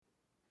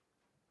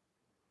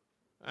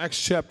Acts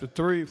chapter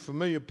 3,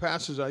 familiar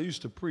passage. I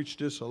used to preach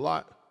this a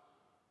lot.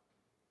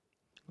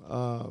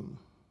 I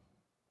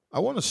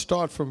want to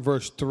start from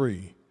verse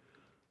 3.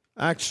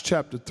 Acts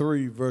chapter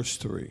 3, verse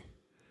 3.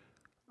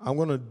 I'm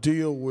going to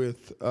deal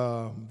with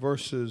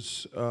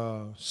verses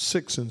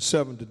 6 and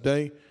 7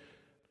 today.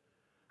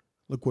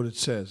 Look what it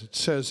says. It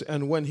says,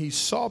 "And when he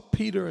saw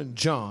Peter and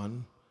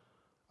John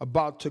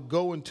about to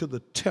go into the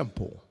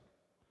temple,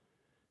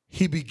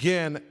 he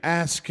began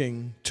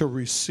asking to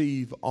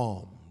receive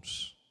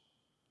alms.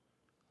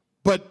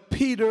 But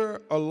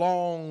Peter,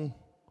 along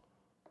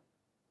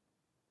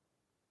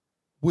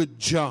with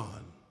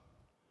John,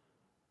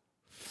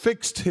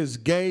 fixed his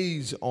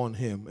gaze on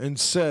him and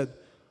said,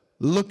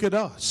 'Look at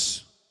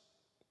us.'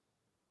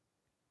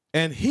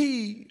 And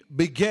he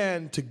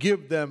began to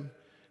give them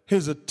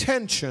his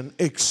attention,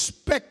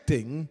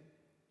 expecting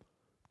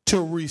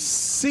to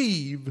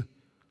receive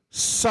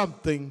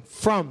something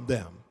from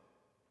them."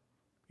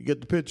 You get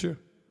the picture?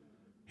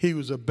 He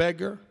was a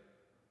beggar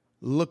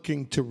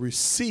looking to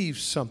receive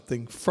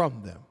something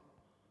from them.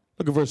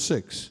 Look at verse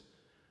 6.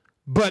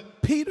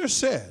 "But Peter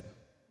said,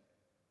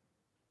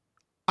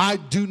 'I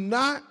do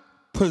not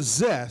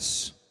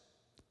possess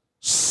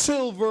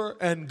silver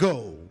and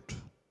gold,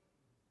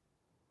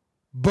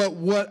 but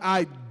what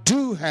I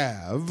do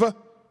have,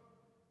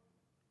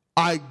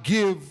 I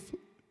give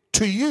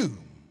to you.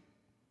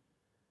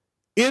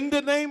 In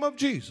the name of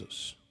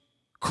Jesus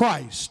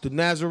Christ the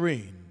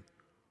Nazarene,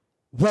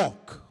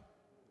 walk.'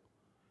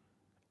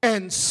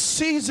 And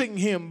seizing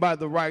him by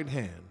the right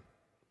hand,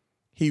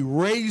 he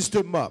raised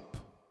him up,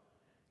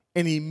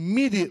 and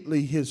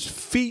immediately his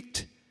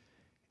feet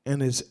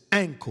and his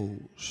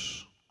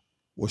ankles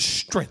were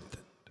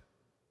strengthened."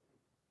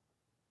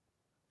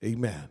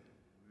 Amen.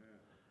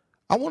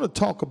 I want to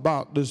talk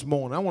about this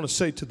morning. I want to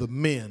say to the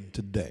men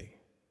today,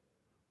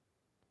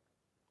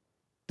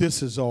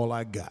 this is all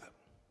I got.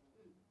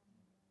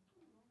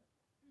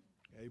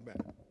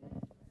 Amen.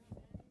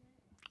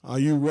 Are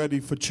you ready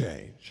for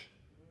change?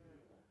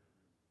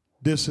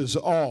 This is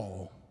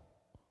all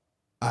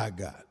I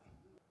got.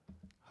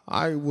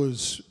 I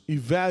was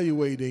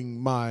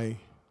evaluating my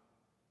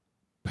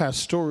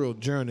pastoral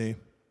journey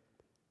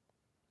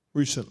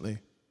recently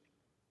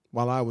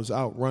while I was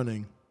out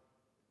running.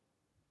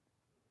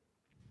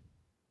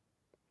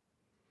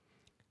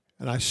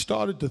 And I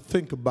started to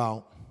think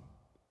about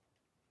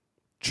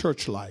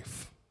church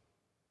life,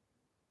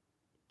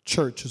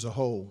 church as a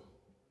whole,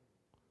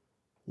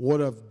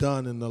 what I've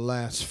done in the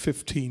last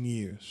 15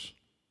 years,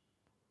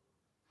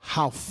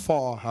 how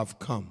far I've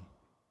come,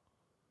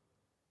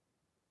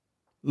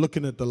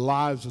 looking at the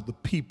lives of the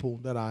people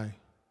that I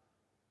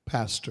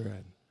pastor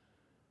and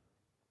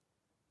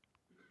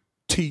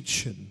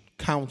teach and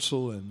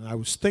counsel, and I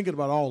was thinking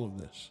about all of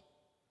this.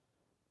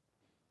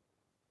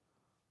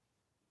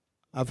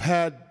 I've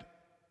had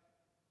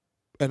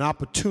an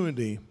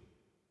opportunity,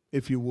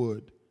 if you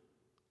would,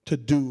 to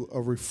do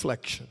a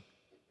reflection.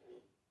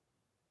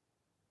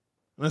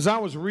 And as I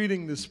was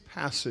reading this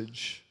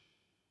passage,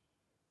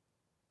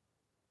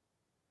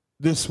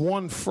 this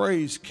one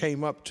phrase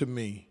came up to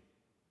me: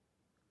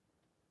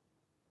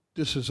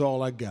 this is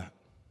all I got.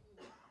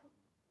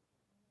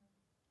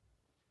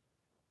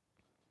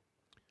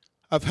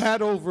 I've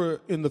had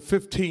over in the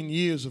 15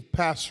 years of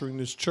pastoring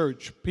this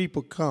church,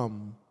 people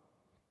come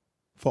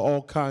for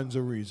all kinds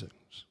of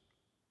reasons.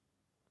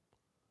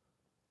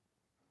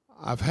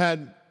 I've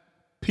had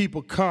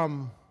people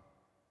come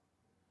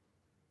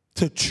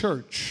to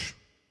church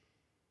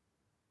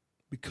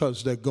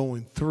because they're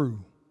going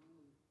through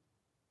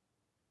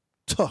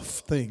tough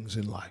things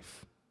in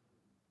life,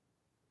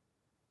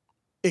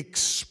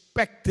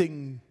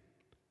 expecting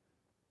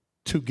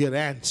to get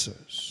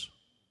answers,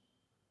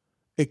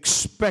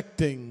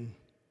 expecting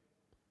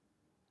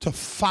to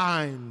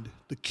find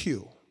the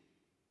cure.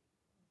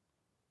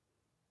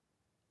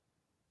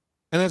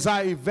 And as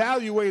I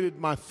evaluated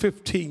my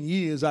 15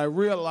 years, I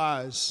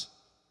realized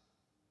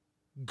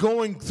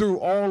going through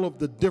all of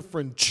the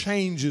different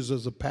changes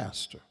as a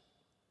pastor,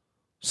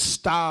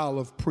 style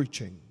of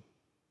preaching,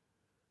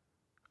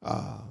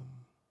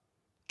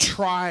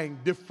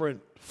 trying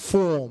different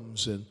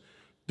forms and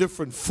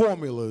different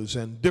formulas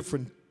and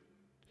different,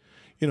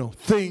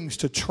 things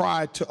to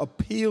try to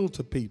appeal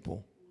to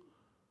people,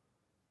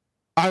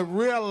 I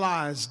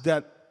realized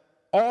that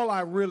all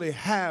I really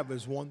have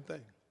is one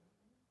thing.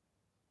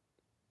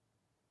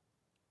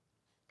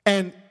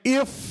 And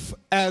if,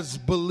 as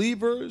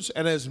believers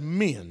and as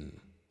men,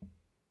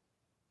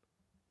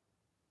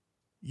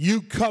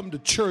 you come to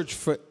church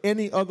for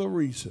any other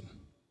reason,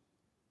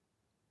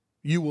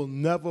 you will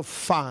never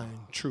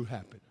find true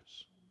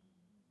happiness.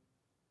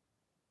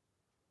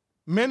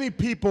 Many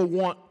people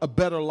want a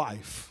better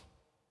life,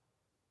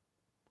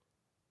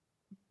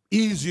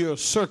 easier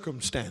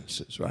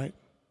circumstances, right?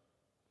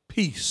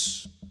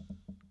 Peace,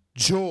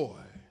 joy,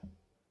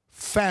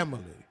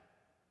 family,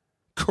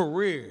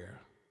 career.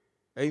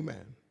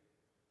 Amen.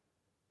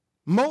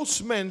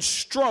 Most men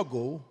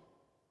struggle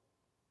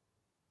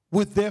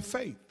with their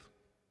faith.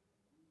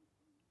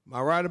 Am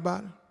I right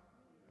about it?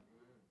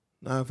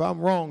 Now, if I'm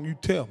wrong, you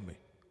tell me.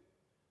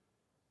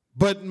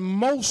 But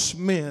most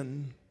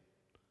men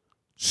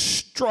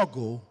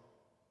struggle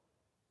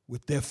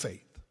with their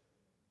faith.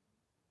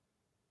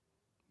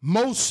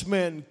 Most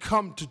men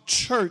come to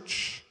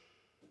church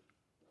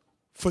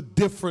for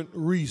different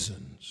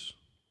reasons.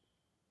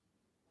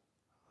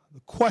 The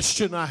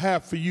question I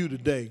have for you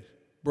today,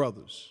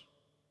 brothers,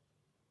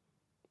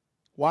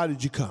 why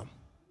did you come?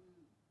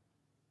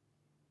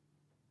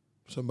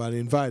 Somebody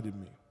invited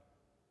me.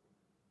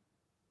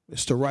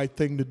 It's the right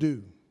thing to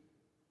do.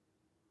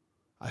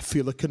 I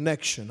feel a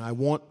connection. I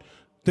want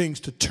things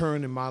to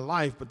turn in my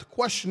life. But the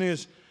question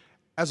is,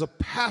 as a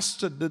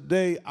pastor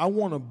today, I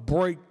want to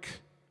break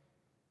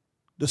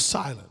the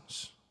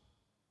silence.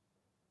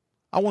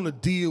 I want to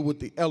deal with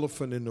the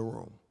elephant in the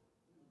room.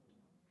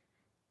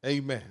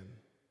 Amen.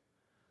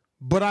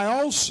 But I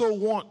also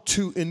want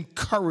to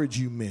encourage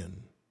you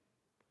men,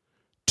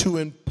 to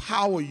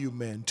empower you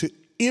men, to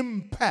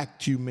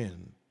impact you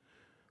men.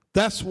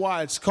 That's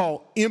why it's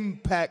called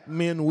Impact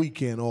Men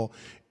Weekend or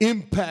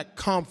Impact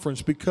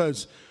Conference,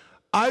 because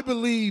I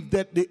believe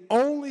that the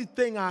only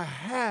thing I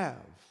have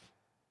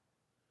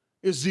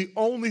is the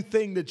only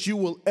thing that you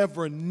will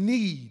ever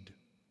need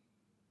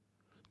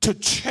to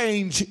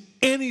change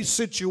any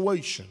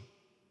situation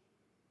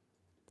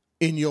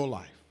in your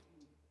life.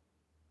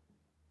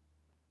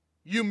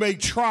 You may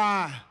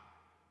try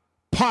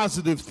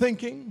positive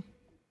thinking.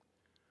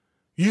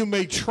 You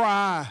may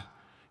try,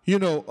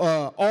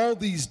 all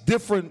these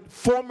different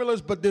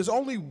formulas, but there's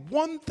only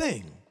one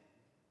thing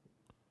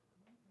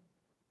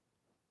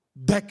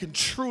that can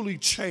truly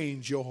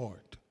change your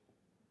heart.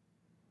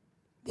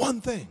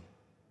 One thing.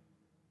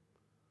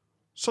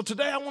 So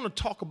today I want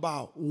to talk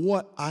about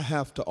what I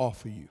have to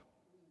offer you.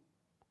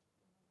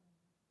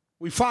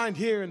 We find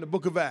here in the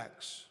book of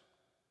Acts,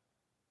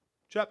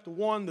 chapter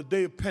 1, the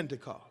day of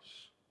Pentecost.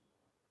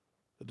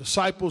 The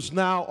disciples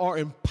now are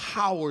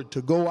empowered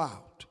to go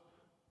out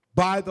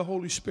by the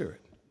Holy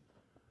Spirit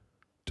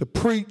to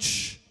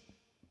preach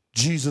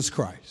Jesus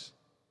Christ.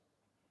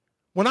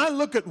 When I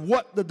look at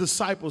what the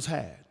disciples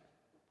had,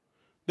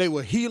 they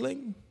were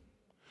healing,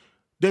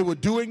 they were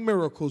doing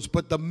miracles,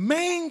 but the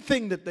main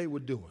thing that they were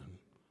doing,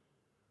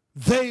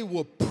 they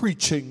were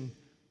preaching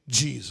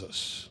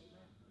Jesus.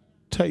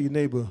 Tell your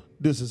neighbor,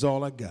 this is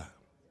all I got.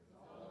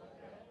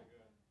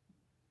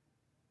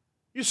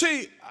 You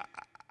see,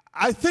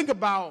 I think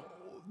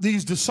about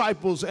these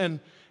disciples and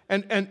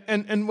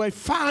we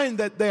find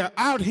that they're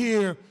out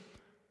here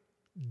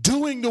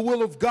doing the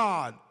will of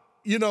God,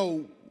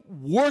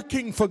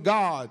 working for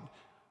God.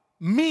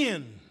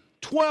 Men,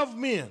 12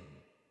 men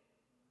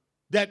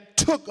that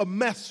took a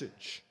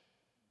message,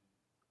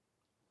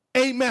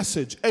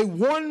 a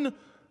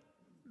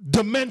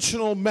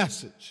one-dimensional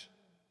message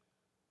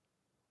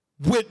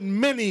with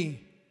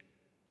many,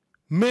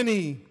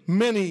 many,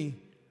 many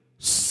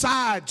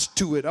sides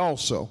to it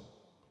also,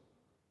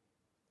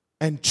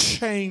 and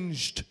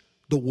changed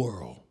the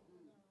world.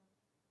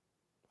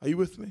 Are you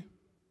with me?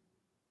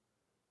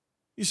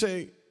 You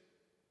say,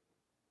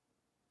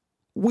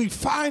 we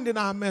find in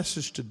our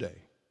message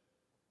today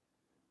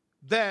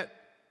that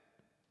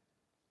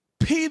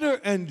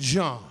Peter and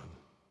John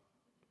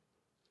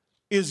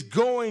is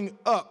going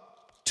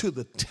up to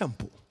the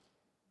temple.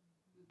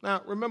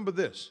 Now, remember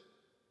this.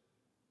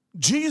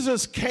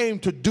 Jesus came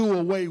to do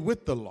away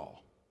with the law,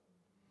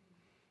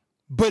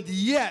 but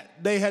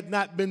yet they had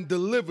not been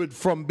delivered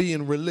from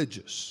being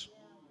religious.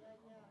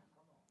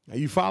 Are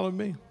you following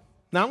me?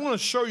 Now, I'm going to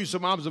show you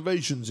some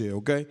observations here,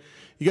 okay?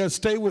 You got to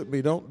stay with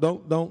me. Don't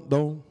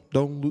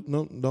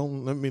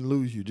let me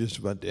lose you just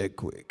about that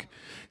quick.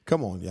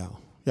 Come on, y'all.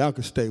 Y'all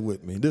can stay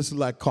with me. This is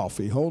like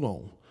coffee. Hold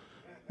on.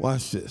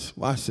 Watch this.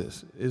 Watch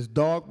this. It's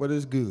dark, but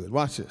it's good.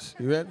 Watch this.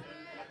 You ready?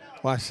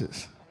 Watch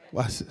this.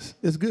 Watch this.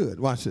 It's good.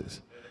 Watch this.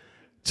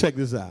 Check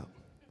this out.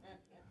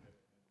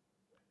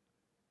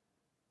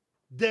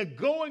 They're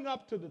going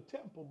up to the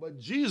temple, but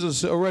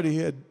Jesus already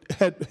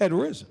had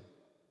risen.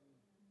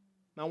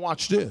 Now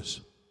watch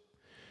this.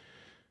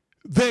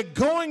 They're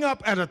going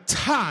up at a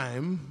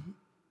time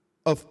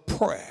of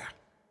prayer.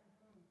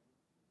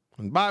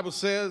 And the Bible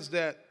says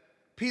that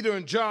Peter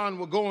and John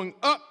were going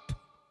up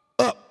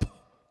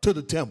to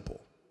the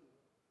temple.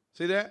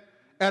 See that?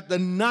 At the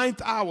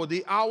 9th hour,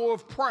 the hour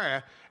of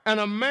prayer, and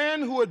a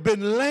man who had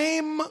been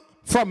lame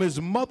from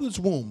his mother's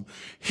womb.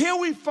 Here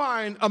we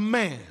find a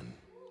man.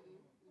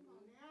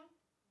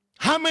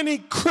 How many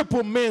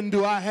crippled men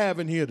do I have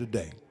in here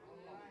today?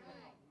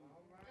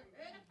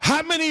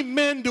 How many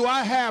men do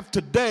I have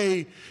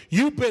today?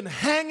 You've been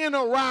hanging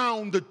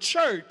around the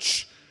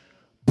church,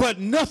 but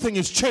nothing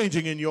is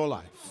changing in your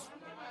life.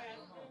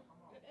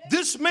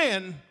 This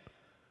man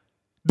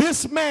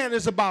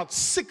is about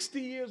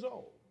 60 years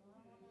old.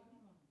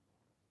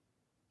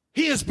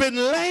 He has been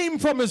lame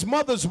from his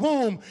mother's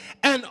womb,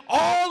 and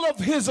all of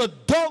his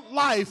adult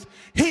life,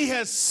 he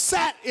has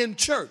sat in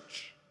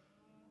church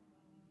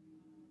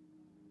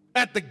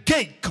at the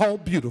gate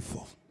called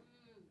Beautiful.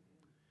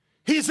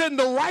 He's in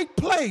the right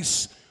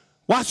place,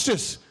 watch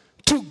this,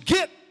 to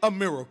get a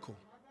miracle.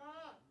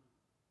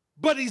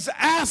 But he's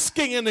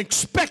asking and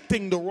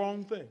expecting the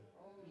wrong thing.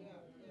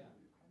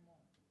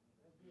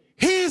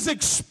 He's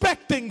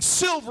expecting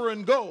silver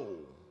and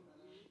gold.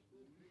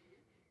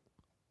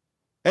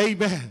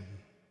 Amen.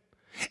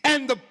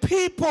 And the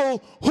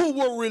people who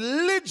were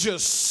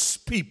religious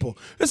people.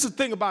 This is the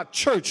thing about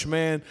church,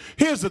 man.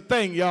 Here's the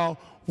thing, y'all.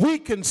 We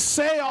can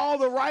say all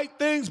the right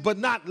things, but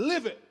not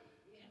live it.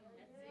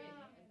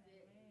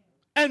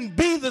 And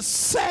be the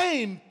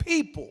same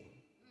people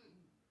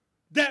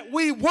that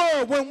we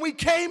were when we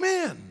came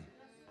in,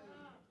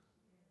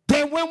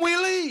 than when we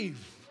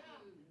leave.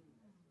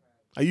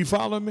 Are you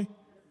following me?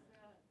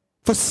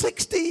 For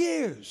 60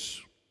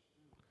 years,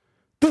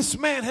 this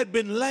man had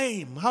been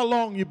lame. How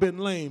long you been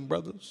lame,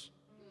 brothers?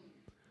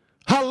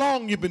 How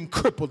long you been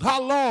crippled?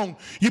 How long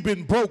you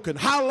been broken?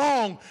 How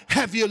long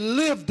have you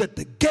lived at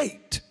the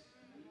gate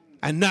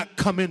and not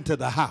come into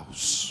the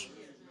house?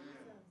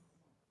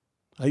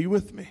 Are you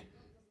with me?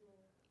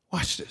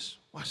 Watch this.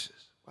 Watch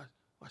this. Watch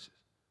this.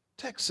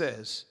 Text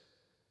says,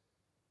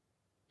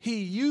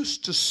 he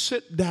used to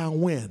sit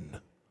down when?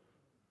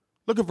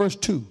 Look at verse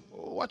 2.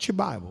 Watch your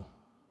Bible.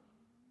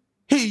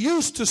 He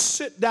used to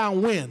sit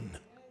down when?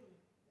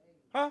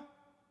 Huh?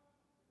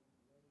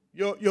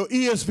 Your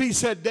ESV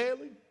said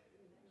daily?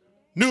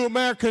 New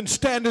American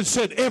Standard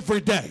said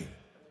every day.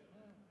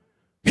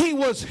 He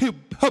was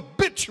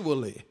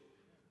habitually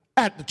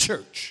at the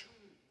church.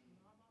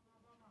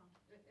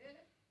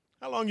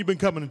 How long you been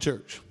coming to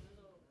church?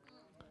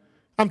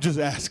 I'm just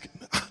asking.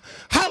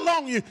 How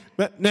long you,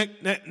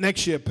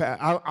 next year, Pat,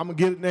 I'm going to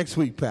get it next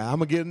week, Pat. I'm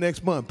going to get it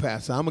next month,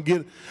 Pastor. I'm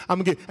going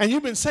to get, and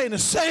you've been saying the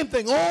same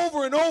thing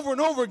over and over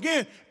and over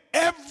again.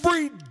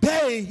 Every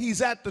day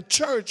he's at the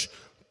church,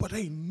 but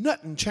ain't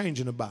nothing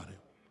changing about him.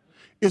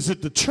 Is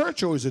it the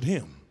church or is it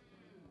him?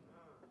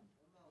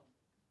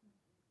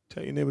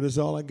 Tell your neighbor, this is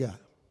all I got.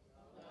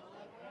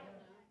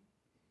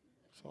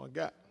 That's all I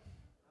got.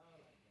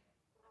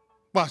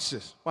 Watch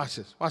this. Watch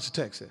this. Watch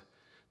the text here.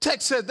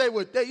 Text said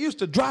they used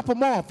to drop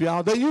him off,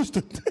 y'all. They used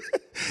to,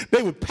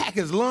 they would pack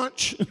his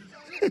lunch.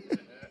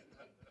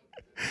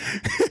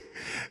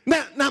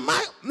 Now,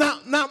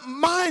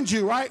 mind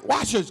you, right?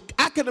 Watch this.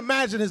 I can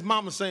imagine his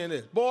mama saying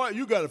this. Boy,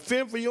 you got to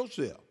fend for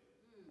yourself.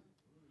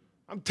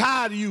 I'm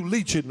tired of you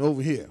leeching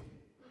over here.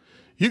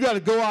 You got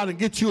to go out and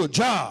get you a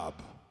job.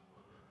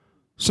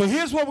 So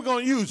here's what we're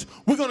going to use.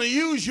 We're going to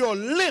use your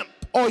limp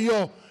or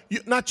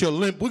not your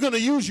limp. We're going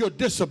to use your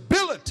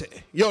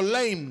disability, your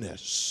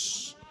lameness.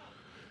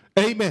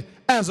 Amen.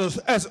 Watch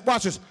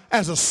this,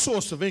 as a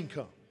source of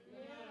income.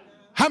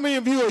 How many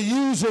of you are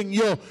using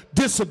your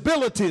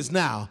disabilities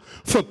now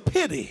for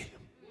pity?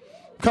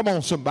 Come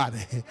on, somebody.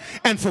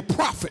 And for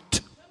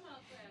profit.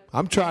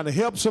 I'm trying to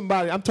help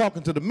somebody. I'm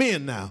talking to the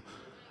men now.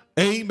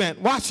 Amen.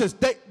 Watch this.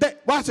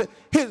 Watch it.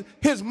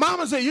 His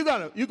mama said, you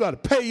gotta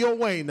pay your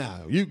way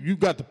now. You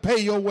got to pay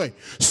your way.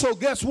 So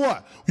guess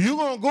what? You're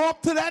gonna go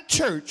up to that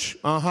church,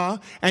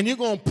 and you're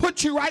gonna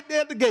put you right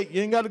there at the gate.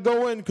 You ain't got to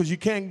go in because you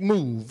can't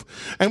move.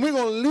 And we're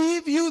gonna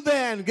leave you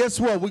there. And guess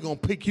what? We're gonna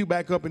pick you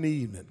back up in the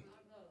evening.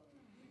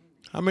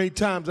 How many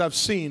times I've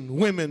seen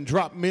women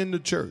drop men to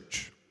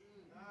church?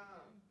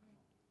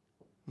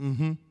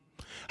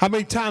 How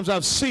many times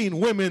I've seen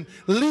women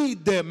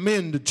lead their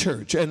men to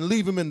church and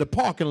leave them in the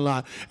parking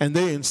lot and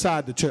they're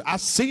inside the church.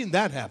 I've seen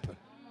that happen.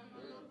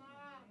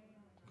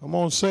 Come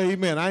on, say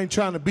amen. I ain't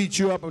trying to beat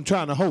you up. I'm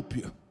trying to hope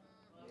you.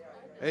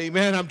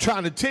 Amen. I'm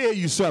trying to tell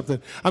you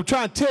something. I'm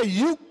trying to tell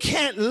you, you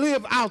can't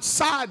live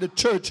outside the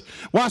church,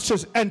 watch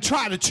this, and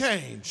try to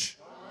change.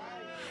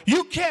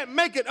 You can't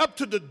make it up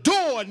to the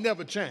door and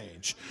never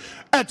change.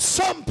 At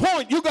some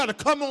point, you got to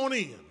come on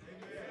in.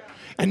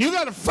 And you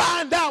got to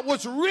find out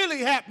what's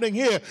really happening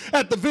here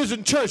at the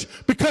Vision Church,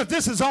 because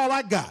this is all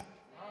I got.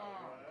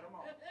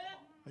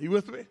 Are you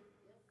with me?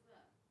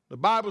 The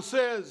Bible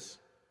says,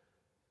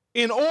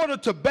 in order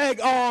to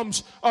beg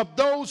alms of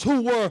those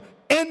who were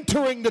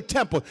entering the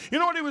temple. You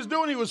know what he was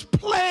doing? He was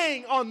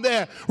playing on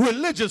their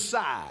religious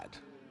side.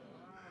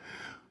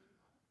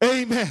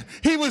 Amen.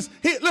 He was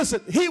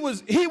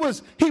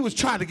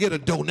trying to get a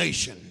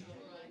donation.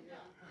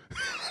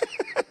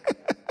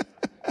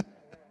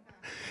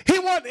 He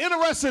wasn't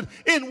interested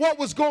in what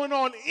was going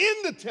on in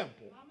the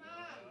temple.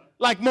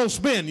 Like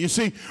most men, you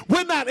see,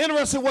 we're not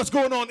interested in what's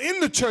going on in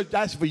the church.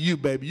 That's for you,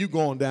 baby. You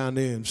go on down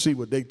there and see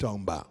what they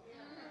talking about.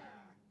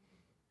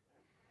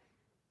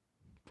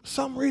 For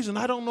some reason,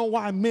 I don't know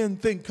why men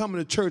think coming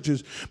to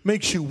churches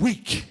makes you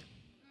weak.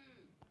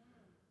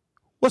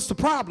 What's the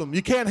problem?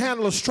 You can't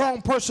handle a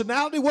strong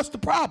personality? What's the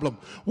problem?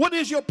 What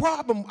is your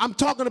problem? I'm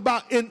talking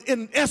about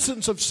in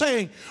essence of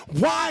saying,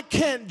 why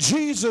can't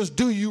Jesus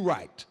do you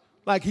right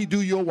like he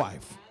do your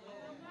wife?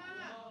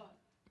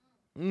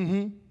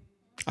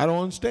 I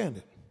don't understand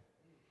it.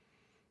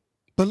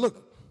 But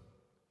look,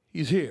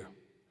 he's here.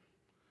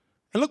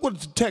 And look what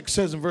the text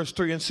says in verse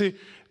 3. And see,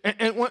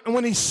 and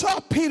when he saw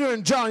Peter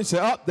and John, he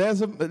said, oh,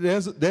 there's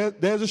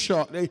a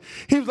shark.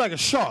 He was like a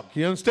shark,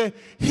 you understand?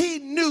 He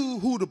knew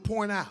who to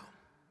point out.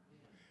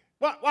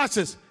 Watch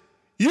this.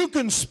 You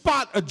can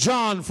spot a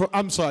John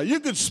you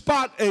can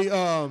spot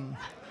a,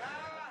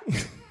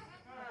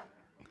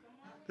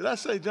 did I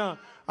say John?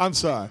 I'm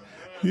sorry.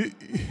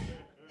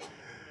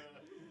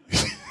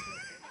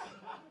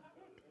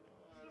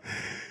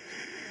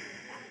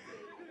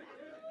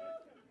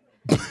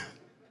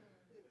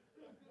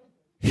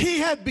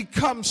 had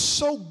become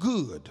so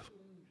good.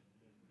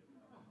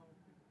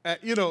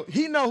 He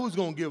know who's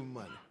going to give him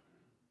money.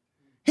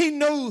 He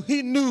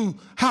knew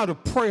how to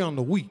prey on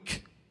the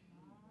weak.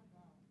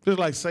 Just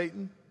like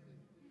Satan.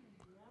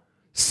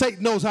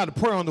 Satan knows how to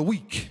prey on the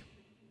weak.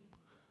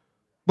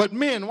 But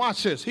men,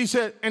 watch this. He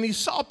said, and he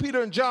saw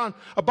Peter and John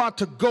about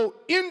to go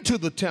into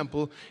the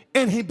temple,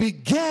 and he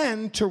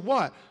began to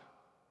what?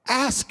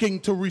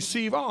 Asking to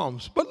receive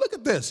alms. But look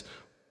at this.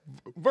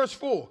 Verse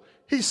 4.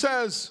 He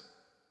says,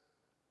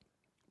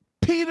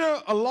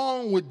 Peter,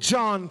 along with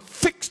John,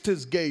 fixed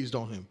his gaze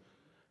on him.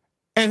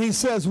 And he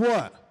says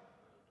what?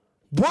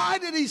 Why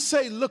did he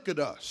say, look at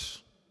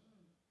us?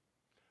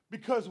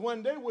 Because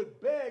when they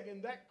would beg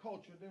in that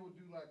culture, they would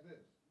do like this.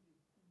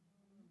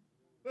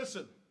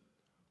 Listen,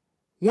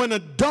 when a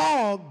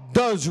dog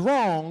does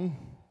wrong,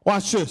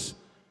 watch this,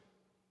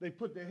 they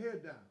put their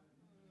head down.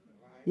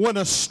 When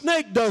a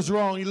snake does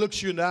wrong, he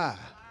looks you in the eye.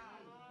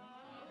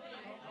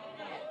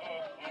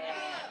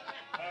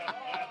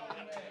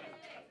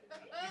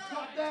 You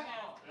caught that?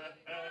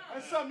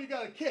 That's something you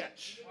got to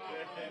catch.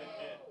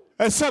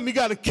 That's something you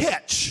got to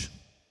catch.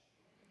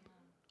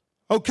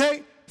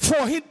 Okay?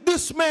 For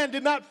this man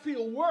did not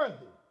feel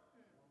worthy.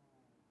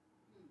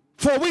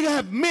 For we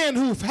have men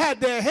who've had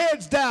their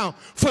heads down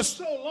for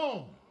so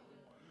long.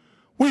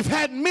 We've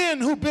had men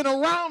who've been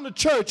around the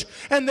church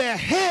and their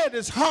head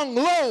is hung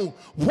low.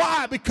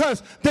 Why?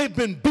 Because they've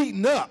been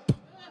beaten up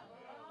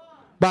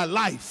by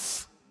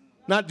life,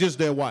 not just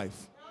their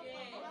wife.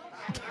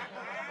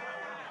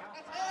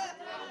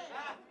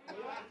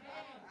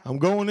 I'm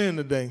going in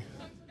today.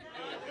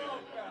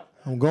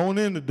 I'm going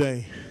in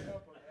today.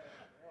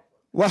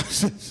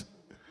 Watch this.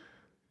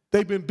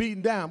 They've been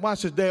beaten down.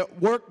 Watch this. They're at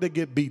work, they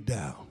get beat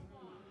down.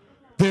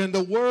 They're in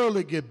the world,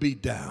 they get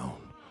beat down.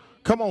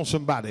 Come on,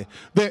 somebody.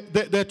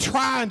 They're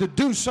trying to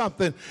do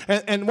something,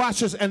 and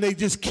watch this, and they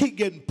just keep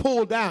getting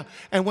pulled down.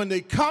 And when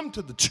they come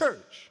to the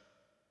church,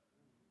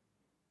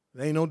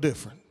 it ain't no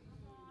different.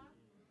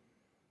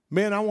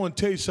 Man, I want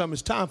to tell you something.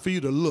 It's time for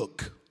you to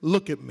look.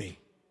 Look at me.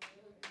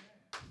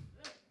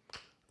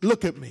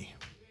 Look at me.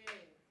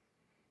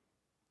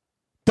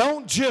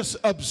 Don't just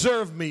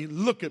observe me.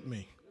 Look at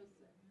me.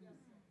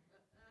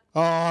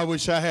 Oh, I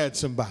wish I had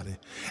somebody.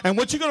 And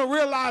what you're going to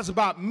realize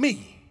about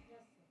me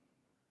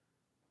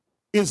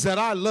is that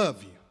I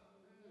love you.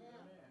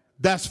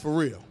 That's for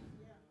real.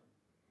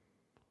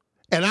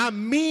 And I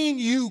mean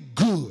you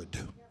good.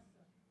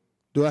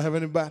 Do I have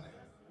anybody?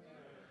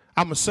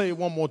 I'm going to say it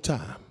one more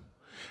time.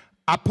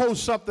 I posted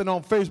something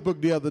on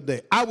Facebook the other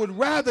day. I would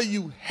rather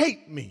you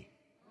hate me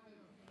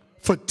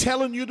for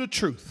telling you the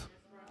truth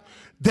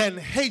than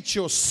hate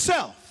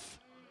yourself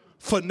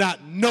for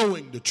not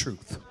knowing the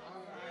truth.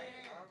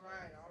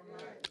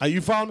 Are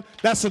you following?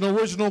 That's an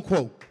original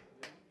quote.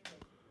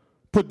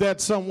 Put that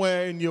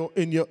somewhere in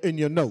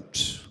your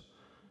notes.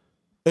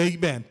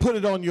 Amen. Put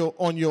it on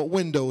your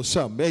window or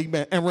something.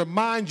 Amen. And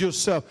remind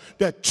yourself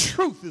that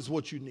truth is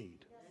what you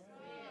need.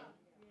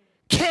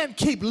 Can't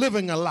keep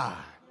living a lie.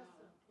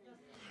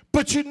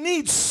 But you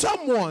need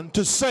someone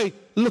to say,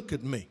 look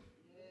at me.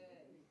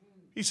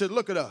 He said,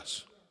 look at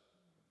us.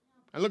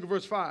 And look at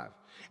verse 5.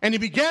 And he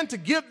began to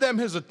give them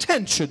his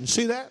attention.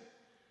 See that?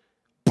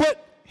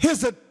 But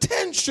his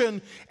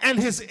attention and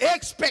his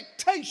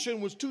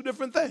expectation was two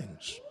different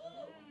things.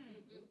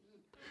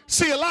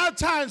 See, a lot of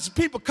times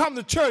people come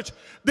to church,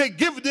 they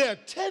give their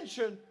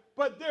attention,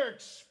 but they're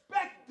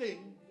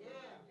expecting.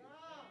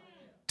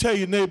 Tell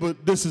your neighbor,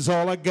 this is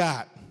all I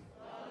got.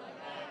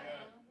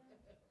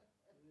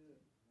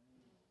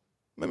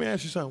 Let me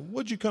ask you something.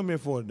 What'd you come here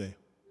for today?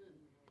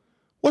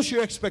 What's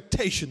your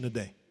expectation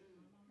today?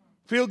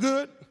 Feel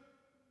good?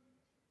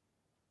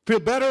 Feel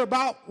better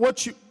about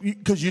what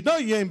because you know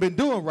you ain't been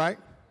doing right.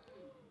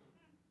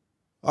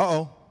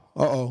 Now,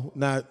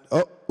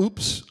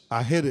 oops,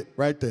 I hit it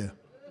right there.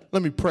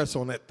 Let me press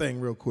on that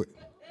thing real quick.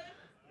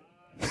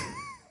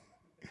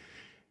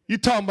 You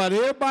talking about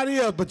everybody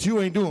else, but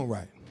you ain't doing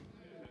right.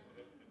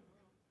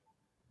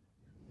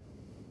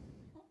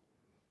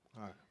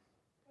 All right.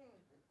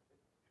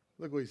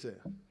 Look what he said.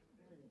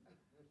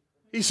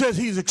 He says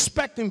he's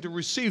expecting to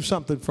receive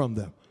something from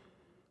them.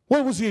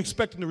 What was he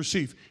expecting to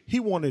receive? He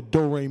wanted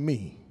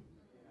do-re-mi.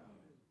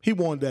 He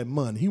wanted that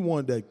money. He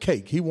wanted that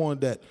cake. He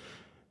wanted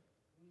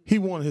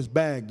his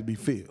bag to be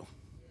filled.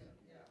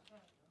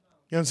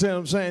 You understand what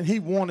I'm saying? He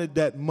wanted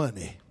that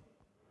money.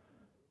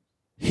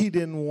 He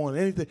didn't want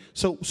anything.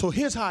 So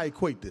here's how I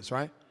equate this,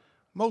 right?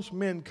 Most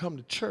men come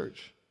to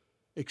church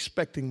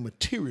expecting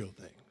material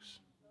things.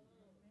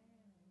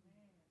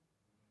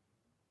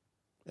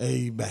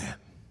 Amen.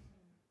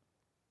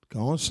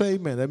 Go on, say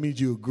amen. That means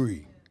you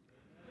agree.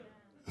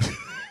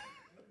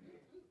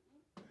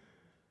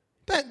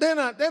 They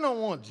don't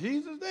want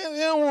Jesus. They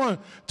don't want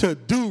to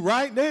do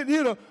right.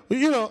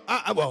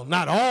 Well,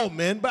 not all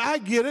men, but I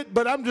get it.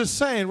 But I'm just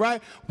saying,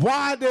 right?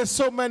 Why there's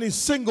so many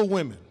single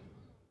women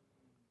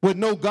with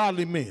no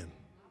godly men?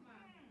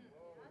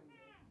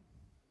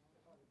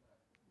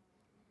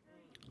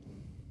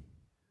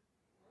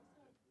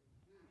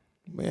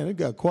 Man, it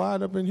got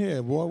quiet up in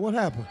here, boy. What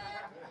happened?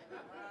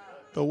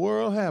 the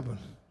world happened?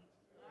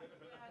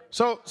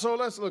 So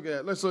let's look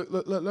at it.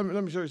 Let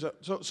me show you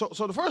something.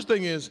 So the first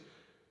thing is,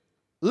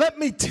 let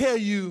me tell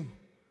you,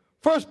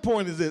 first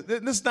point is this.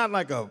 This is not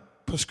like a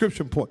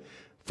prescription point.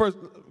 First,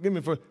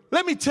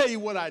 let me tell you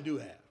what I do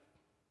have.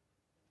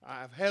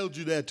 I've held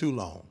you there too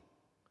long.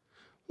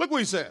 Look what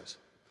he says.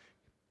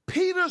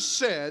 Peter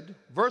said,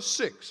 verse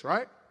 6,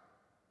 right?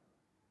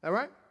 All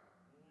right?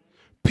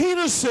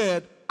 Peter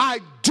said, I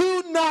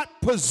do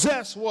not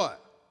possess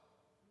what?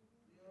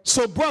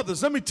 So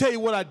brothers, let me tell you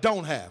what I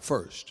don't have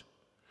first.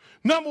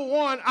 Number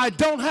one, I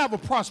don't have a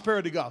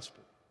prosperity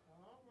gospel.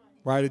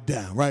 Write it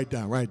down, write it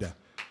down, write it down.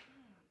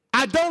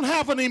 I don't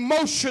have an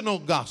emotional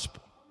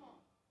gospel.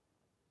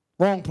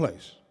 Wrong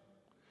place.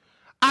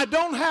 I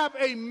don't have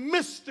a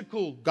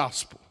mystical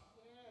gospel.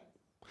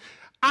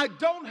 I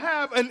don't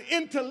have an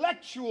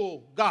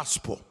intellectual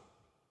gospel.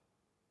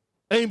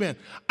 Amen.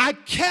 I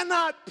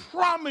cannot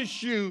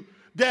promise you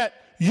that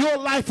your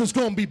life is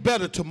going to be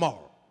better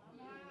tomorrow.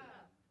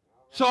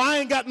 So I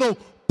ain't got no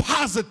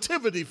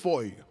positivity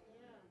for you.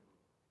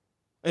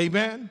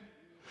 Amen.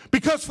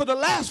 Because for the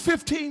last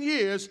 15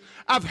 years,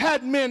 I've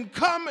had men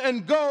come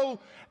and go,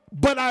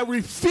 but I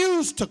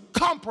refuse to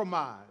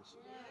compromise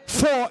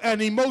for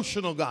an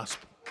emotional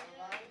gospel,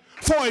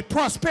 for a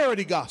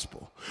prosperity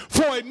gospel,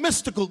 for a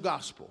mystical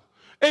gospel.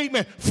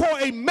 Amen. For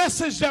a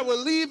message that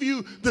will leave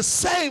you the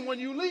same when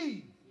you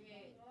leave.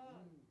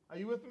 Are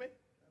you with me?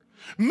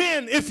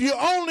 Men, if you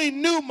only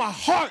knew my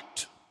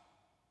heart,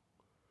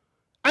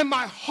 and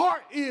my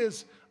heart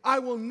is, I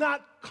will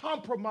not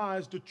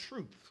compromise the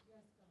truth.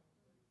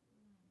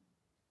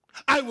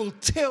 I will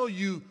tell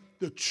you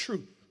the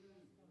truth.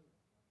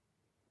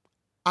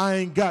 I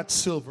ain't got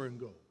silver and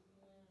gold.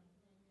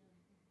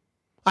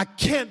 I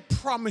can't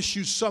promise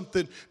you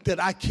something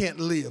that I can't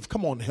live.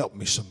 Come on, help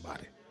me,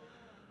 somebody.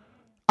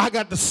 I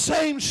got the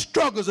same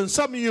struggles, and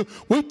some of you,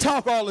 we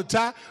talk all the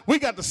time. We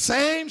got the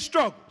same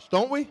struggles,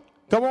 don't we?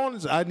 Come on,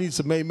 I need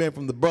some amen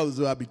from the brothers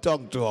who I be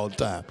talking to all the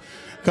time.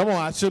 Come on,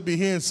 I should be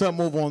hearing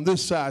something over on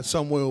this side,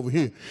 somewhere over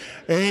here.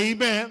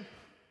 Amen.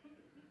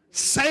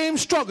 Same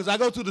struggles. I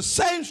go through the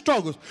same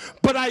struggles,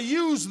 but I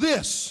use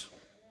this.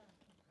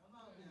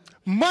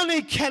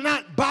 Money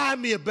cannot buy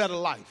me a better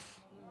life.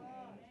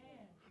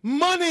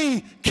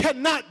 Money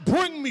cannot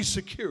bring me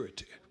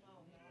security.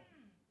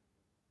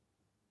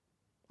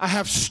 I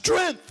have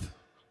strength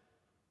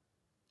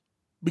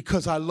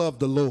because I love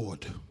the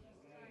Lord.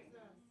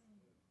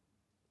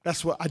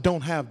 That's what I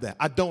don't have that.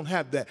 I don't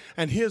have that.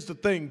 And here's the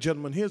thing,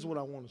 gentlemen. Here's what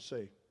I want to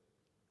say.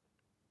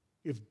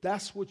 If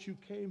that's what you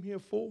came here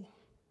for,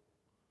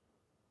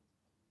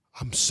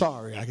 I'm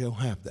sorry, I don't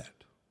have that.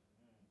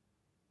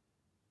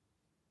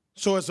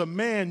 So as a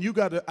man, you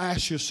got to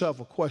ask yourself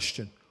a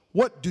question.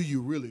 What do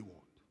you really want?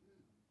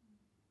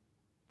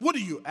 What are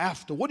you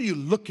after? What are you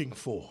looking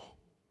for?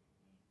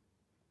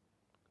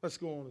 Let's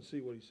go on and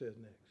see what he says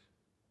next.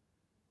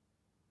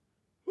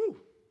 Whew.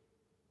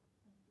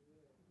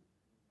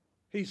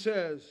 He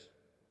says,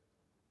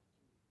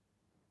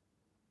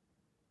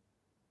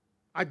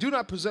 I do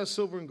not possess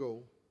silver and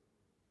gold,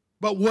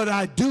 but what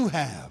I do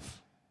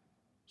have.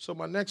 So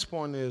my next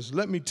point is,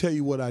 let me tell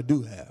you what I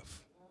do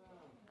have.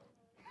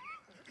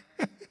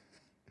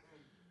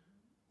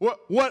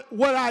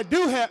 What I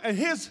do have, and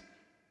here's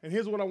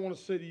what I want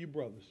to say to you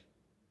brothers.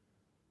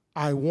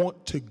 I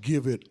want to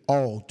give it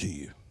all to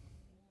you.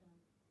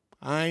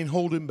 I ain't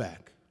holding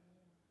back.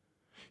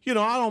 You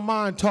know, I don't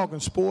mind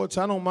talking sports.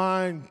 I don't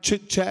mind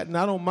chit-chatting.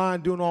 I don't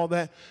mind doing all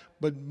that.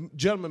 But,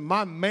 gentlemen,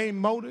 my main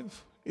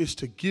motive is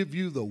to give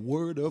you the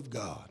word of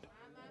God.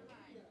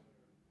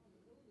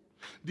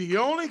 The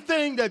only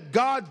thing that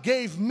God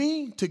gave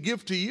me to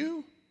give to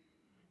you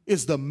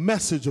is the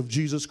message of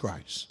Jesus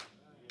Christ.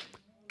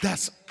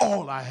 That's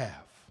all I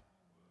have.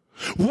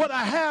 What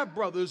I have,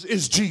 brothers,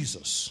 is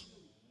Jesus.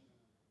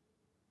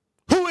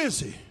 Who is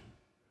he?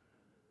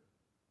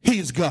 He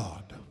is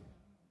God.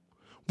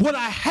 What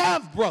I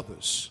have,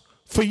 brothers,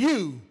 for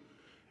you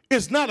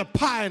is not a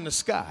pie in the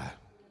sky,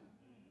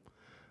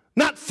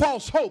 not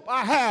false hope.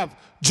 I have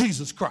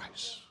Jesus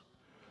Christ.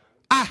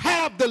 I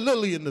have the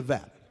lily in the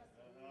valley.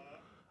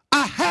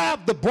 I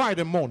have the bright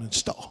and morning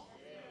star.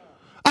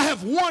 I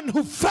have one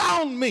who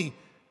found me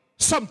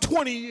some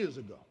 20 years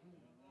ago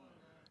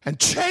and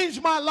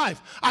changed my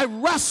life. I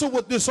wrestle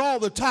with this all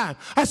the time.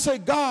 I say,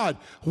 God,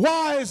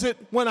 why is it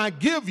when I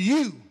give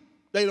you,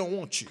 they don't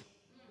want you?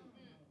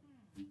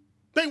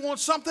 They want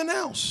something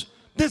else.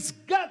 There's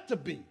got to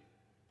be.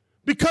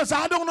 Because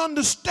I don't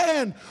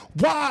understand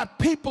why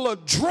people are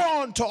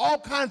drawn to all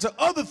kinds of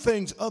other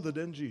things other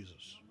than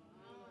Jesus.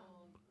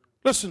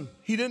 Listen,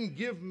 he didn't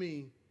give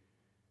me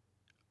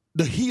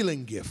the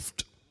healing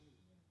gift.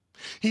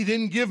 He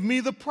didn't give me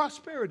the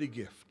prosperity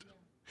gift.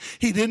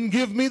 He didn't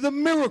give me the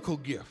miracle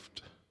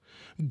gift.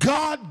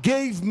 God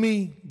gave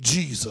me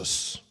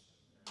Jesus.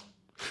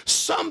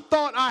 Some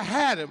thought I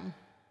had him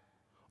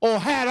or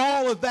had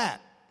all of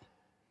that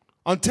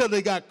until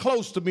they got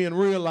close to me and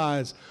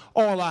realized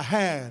all I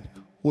had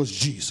was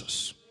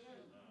Jesus.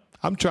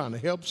 I'm trying to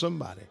help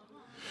somebody.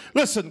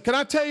 Listen, can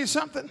I tell you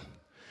something?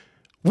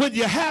 When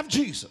you have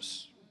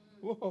Jesus,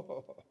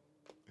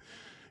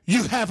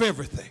 you have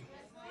everything.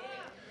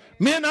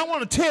 Men, I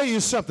want to tell you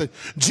something.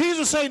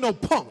 Jesus ain't no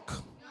punk.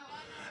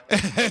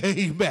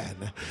 Amen.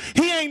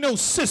 He ain't no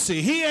sissy.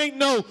 He ain't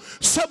no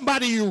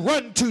somebody you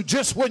run to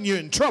just when you're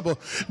in trouble.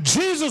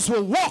 Jesus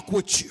will walk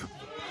with you.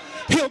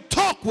 He'll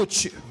talk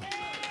with you.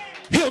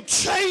 He'll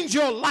change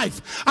your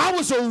life. I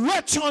was a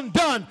wretch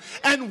undone,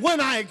 and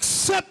when I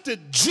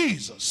accepted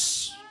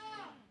Jesus,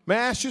 may I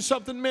ask you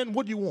something, men?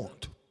 What do you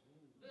want?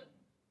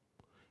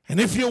 And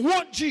if you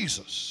want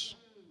Jesus,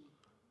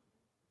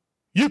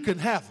 you can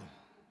have him.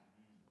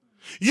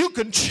 You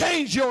can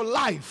change your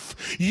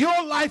life.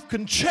 Your life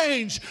can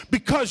change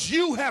because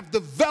you have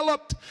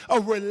developed a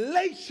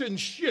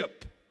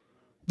relationship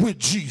with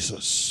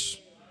Jesus.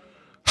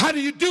 How do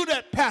you do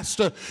that,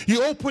 Pastor?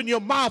 You open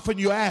your mouth and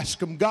you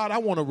ask him, God, I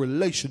want a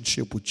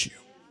relationship with you.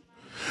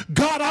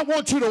 God, I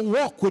want you to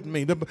walk with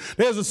me.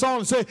 There's a song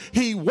that says,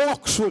 he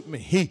walks with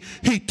me.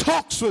 He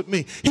talks with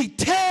me. He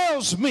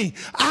tells me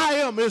I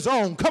am his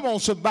own. Come on,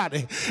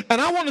 somebody. And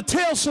I want to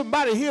tell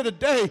somebody here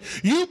today,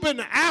 you've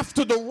been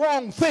after the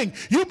wrong thing.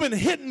 You've been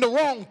hitting the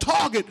wrong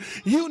target.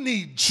 You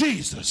need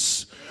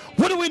Jesus.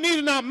 What do we need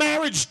in our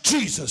marriage?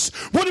 Jesus.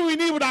 What do we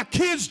need with our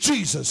kids?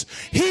 Jesus.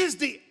 He's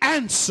the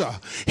answer.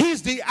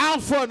 He's the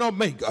Alpha and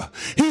Omega.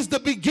 He's the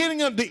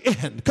beginning and the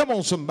end. Come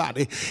on,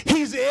 somebody.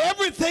 He's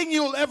everything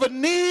you'll ever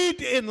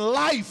need in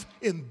life,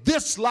 in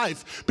this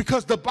life,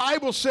 because the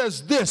Bible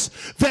says this,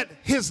 that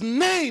his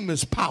name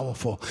is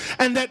powerful,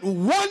 and that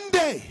one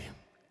day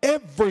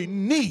every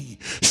knee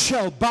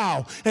shall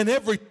bow and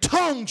every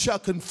tongue shall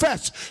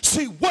confess.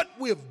 See, what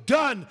we have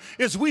done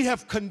is we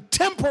have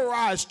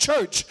contemporized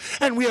church,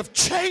 and we have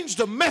changed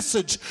the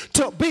message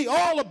to be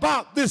all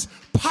about this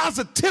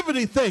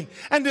positivity thing.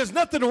 And there's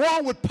nothing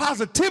wrong with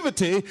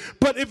positivity,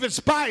 but if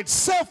it's by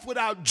itself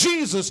without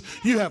Jesus,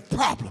 you have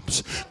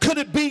problems. Could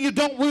it be you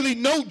don't really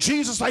know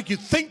Jesus like you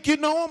think you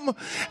know him?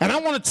 And I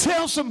want to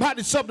tell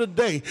somebody something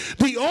today.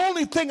 The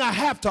only thing I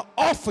have to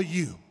offer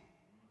you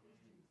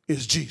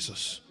is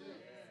Jesus.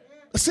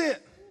 That's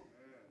it.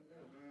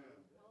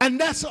 And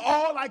that's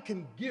all I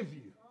can give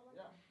you.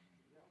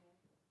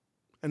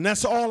 And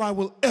that's all I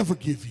will ever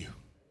give you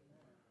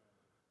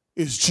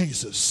is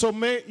Jesus. So,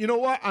 you know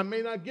what? I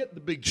may not get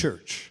the big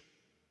church.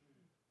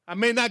 I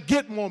may not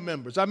get more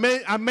members. I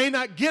may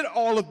not get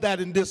all of that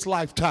in this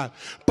lifetime.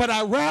 But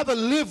I'd rather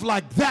live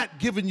like that,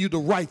 giving you the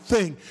right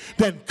thing,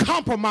 than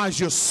compromise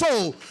your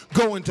soul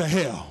going to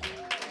hell.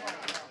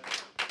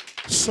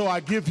 So I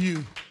give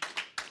you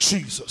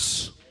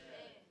Jesus.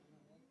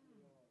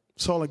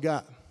 That's all I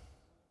got.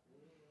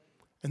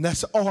 And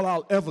that's all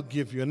I'll ever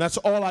give you. And that's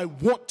all I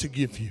want to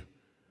give you.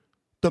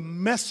 The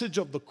message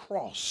of the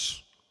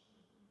cross.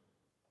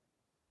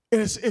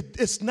 And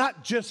it's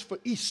not just for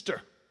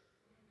Easter.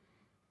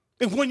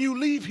 And when you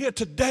leave here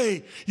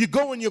today, you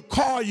go in your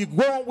car, you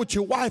go out with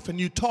your wife, and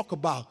you talk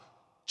about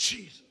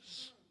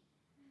Jesus.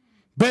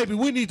 Baby,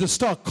 we need to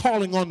start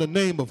calling on the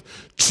name of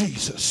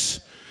Jesus.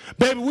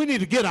 Baby, we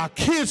need to get our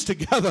kids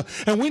together,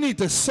 and we need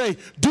to say,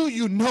 do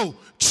you know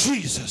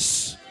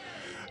Jesus?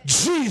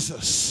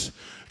 Jesus.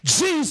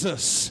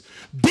 Jesus.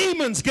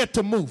 Demons get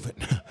to moving.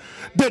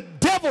 The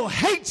devil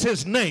hates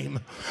his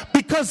name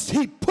because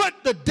he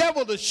put the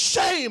devil to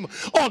shame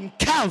on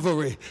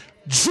Calvary.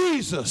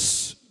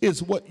 Jesus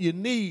is what you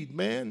need,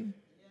 man.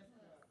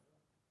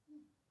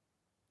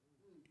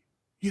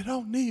 You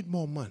don't need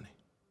more money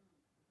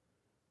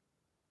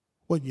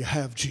when you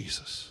have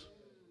Jesus.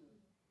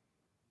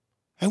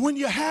 And when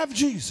you have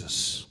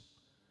Jesus,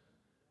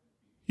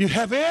 you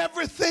have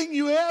everything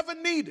you ever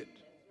needed.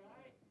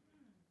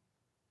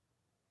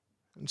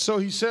 And so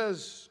he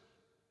says,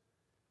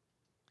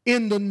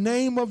 in the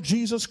name of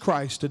Jesus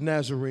Christ, the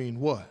Nazarene,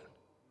 what?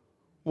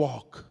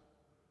 Walk.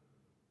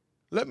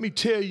 Let me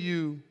tell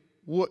you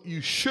what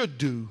you should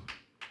do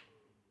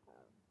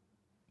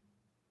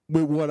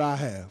with what I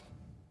have.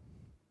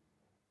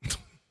 That's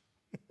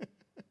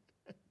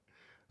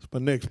my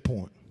next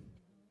point.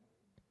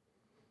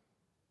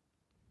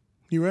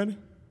 You ready?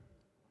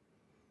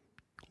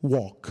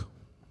 Walk.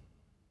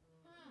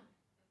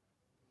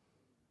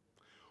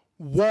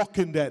 Walk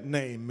in that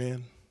name,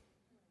 man.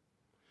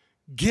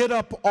 Get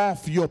up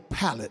off your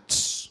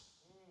pallets.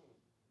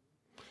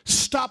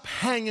 Stop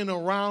hanging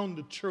around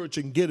the church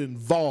and get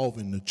involved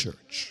in the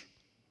church.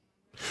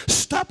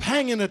 Stop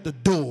hanging at the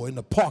door in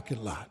the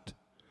parking lot.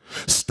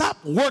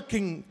 Stop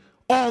working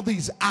all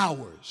these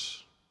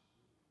hours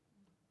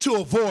to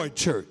avoid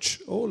church.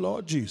 Oh,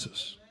 Lord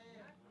Jesus.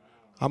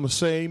 I'm going to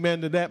say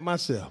amen to that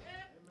myself.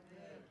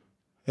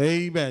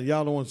 Amen.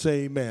 Y'all don't want to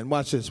say amen.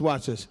 Watch this.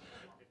 Watch this.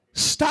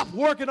 Stop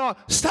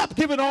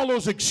giving all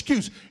those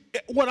excuses.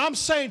 What I'm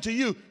saying to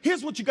you,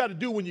 here's what you got to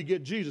do when you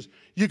get Jesus.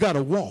 You got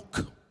to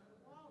walk.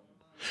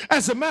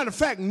 As a matter of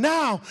fact,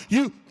 now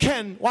you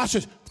can, watch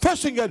this.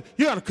 First thing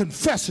you got to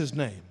confess his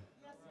name.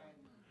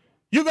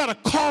 You got to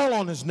call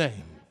on his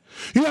name.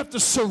 You have to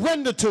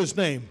surrender to his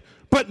name.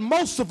 But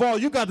most of all,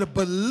 you got to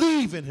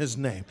believe in his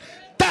name.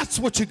 That's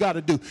what you got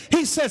to do.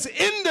 He says,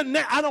 in the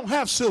name, I don't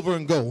have silver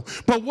and gold,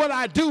 but what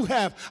I do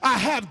have, I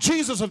have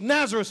Jesus of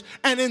Nazareth,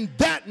 and in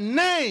that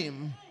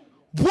name,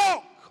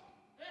 walk.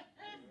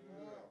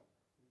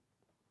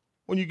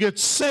 When you get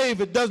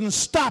saved, it doesn't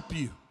stop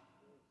you.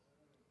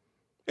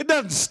 It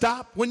doesn't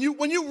stop. When you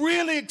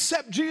really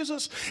accept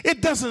Jesus,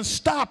 it doesn't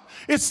stop.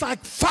 It's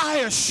like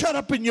fire shut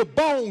up in your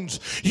bones.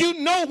 You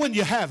know when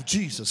you have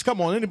Jesus.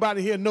 Come on,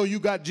 anybody here know you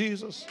got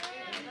Jesus?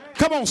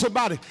 Come on,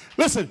 somebody.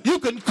 Listen, you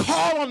can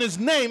call on his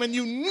name and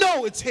you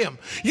know it's him.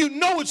 You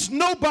know it's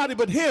nobody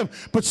but him.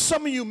 But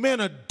some of you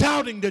men are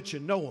doubting that you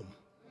know him.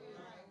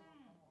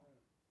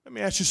 Let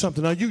me ask you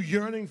something. Are you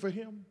yearning for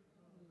him?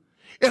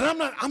 And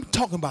I'm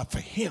talking about for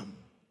him.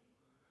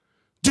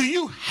 Do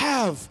you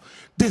have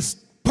this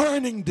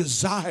burning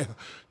desire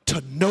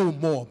to know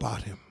more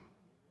about him?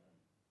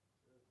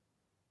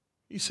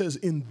 He says,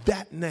 in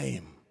that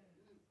name,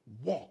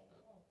 walk.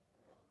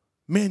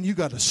 Man, you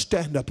got to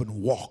stand up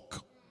and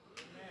walk.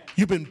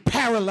 You've been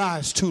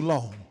paralyzed too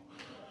long.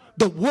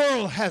 The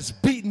world has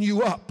beaten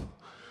you up.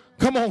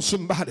 Come on,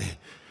 somebody.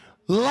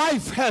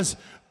 Life has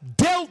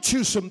dealt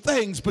you some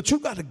things, but you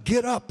got to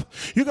get up.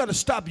 You got to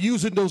stop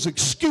using those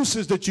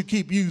excuses that you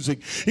keep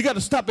using. You got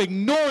to stop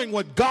ignoring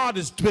what God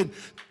has been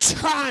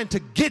trying to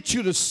get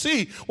you to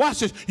see.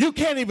 Watch this. You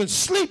can't even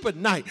sleep at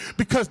night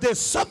because there's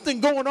something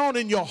going on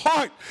in your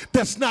heart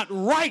that's not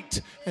right,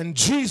 and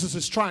Jesus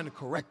is trying to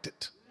correct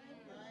it.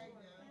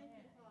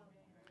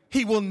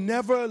 He will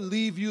never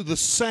leave you the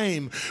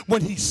same.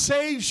 When he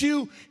saves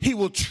you, he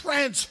will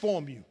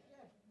transform you.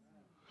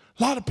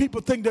 A lot of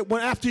people think that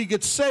when after you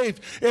get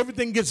saved,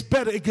 everything gets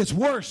better. It gets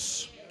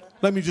worse.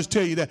 Let me just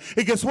tell you that.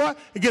 It gets what?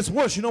 It gets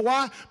worse. You know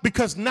why?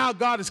 Because now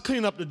God is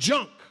cleaning up the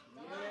junk.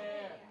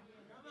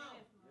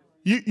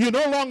 You're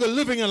no longer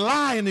living in a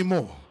lie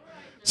anymore.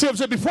 See what I'm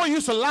saying? Before you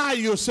used to lie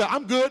to yourself,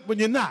 I'm good when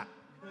you're not.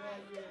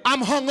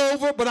 I'm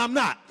hungover, but I'm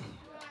not.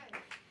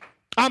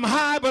 I'm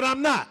high, but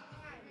I'm not.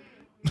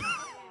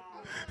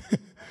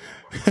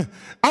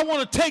 I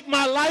want to take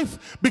my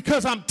life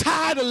because I'm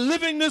tired of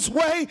living this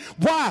way.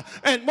 Why?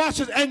 And watch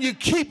it. And you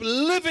keep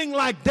living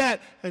like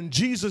that. And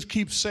Jesus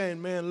keeps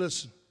saying, man,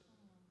 listen,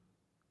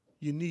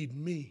 you need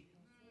me.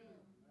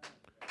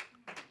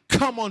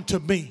 Come unto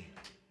me,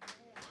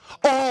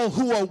 all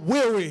who are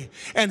weary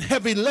and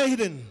heavy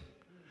laden.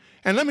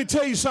 And let me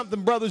tell you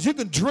something, brothers. You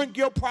can drink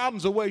your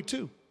problems away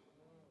too.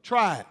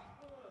 Try it.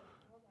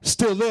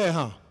 Still there,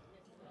 huh?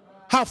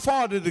 How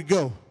far did it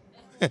go?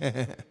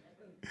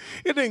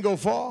 It didn't go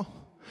far.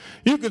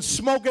 You can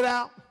smoke it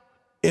out.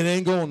 It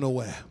ain't going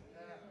nowhere.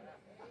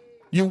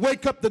 You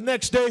wake up the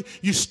next day,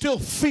 you still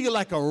feel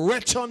like a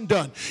wretch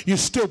undone. You're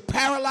still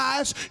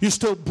paralyzed. You're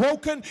still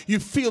broken. You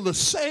feel the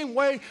same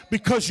way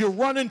because you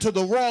run into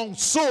the wrong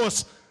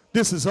source.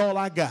 This is all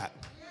I got.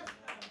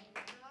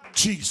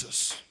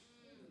 Jesus.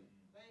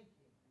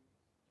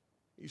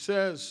 He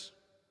says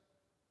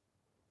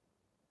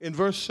in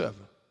verse 7,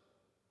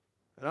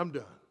 and I'm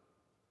done,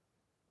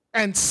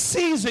 and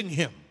seizing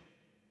him.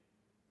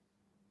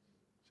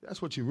 That's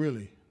what you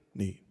really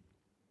need.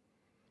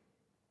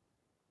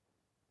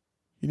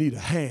 You need a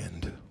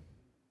hand.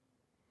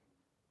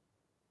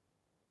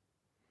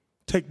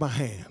 Take my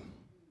hand.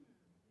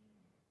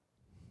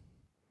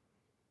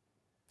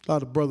 A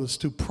lot of brothers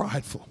too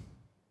prideful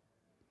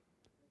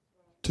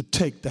to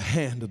take the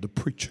hand of the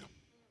preacher.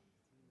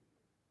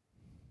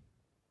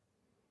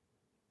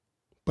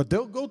 But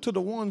they'll go to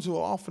the ones who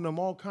are offering them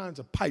all kinds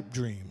of pipe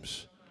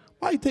dreams.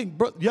 Why do you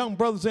think young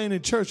brothers ain't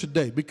in church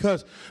today?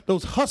 Because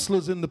those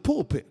hustlers in the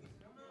pulpit.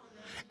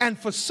 And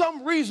for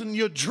some reason,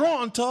 you're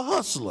drawn to a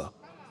hustler.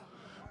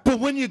 But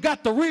when you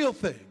got the real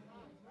thing.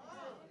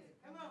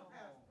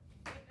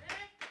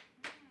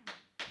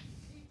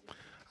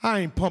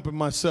 I ain't pumping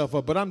myself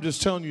up, but I'm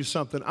just telling you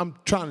something. I'm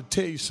trying to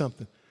tell you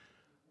something.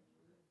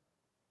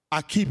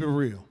 I keep it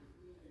real.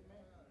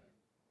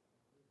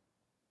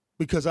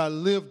 Because I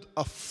lived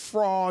a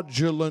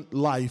fraudulent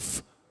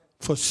life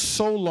for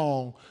so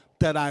long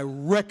that I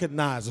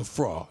recognize a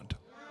fraud.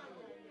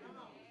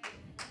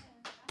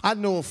 I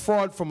know a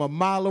fraud from a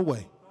mile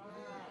away.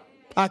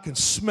 I can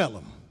smell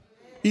them,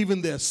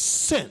 even their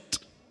scent.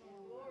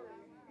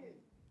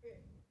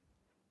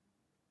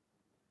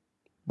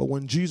 But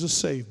when Jesus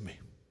saved me,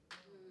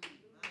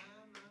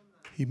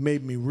 he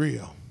made me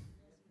real.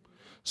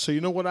 So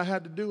you know what I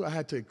had to do? I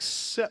had to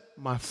accept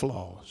my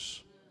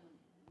flaws.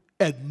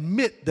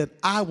 Admit that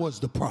I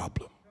was the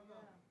problem.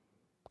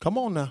 Come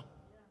on now.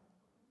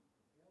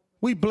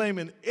 We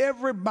blaming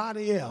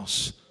everybody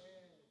else.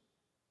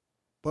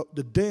 But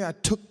the day I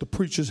took the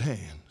preacher's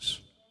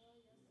hands,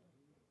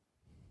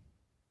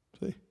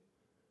 see,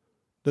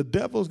 the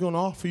devil's going to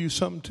offer you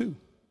something too.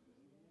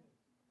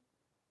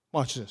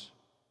 Watch this.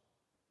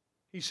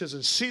 He says,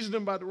 and seizing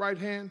him by the right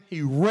hand,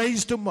 he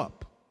raised him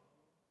up.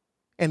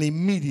 And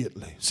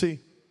immediately, see,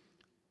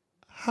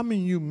 how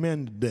many of you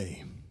men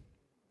today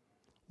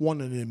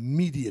want an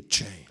immediate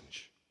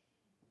change?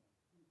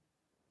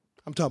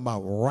 I'm talking about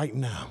right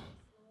now.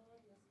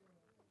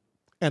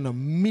 an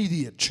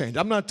immediate change.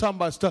 I'm not talking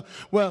about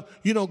stuff, well,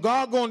 you know,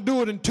 God going to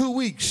do it in 2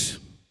 weeks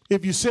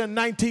if you send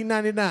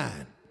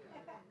 1999.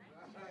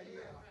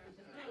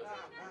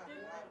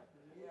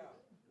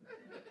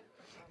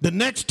 The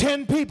next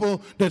 10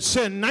 people that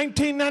send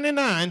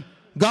 1999,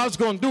 God's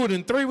going to do it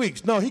in 3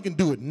 weeks. No, he can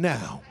do it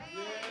now.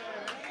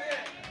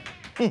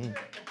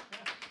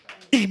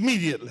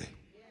 Immediately.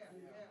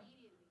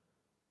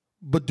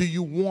 But do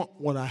you want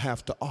what I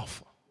have to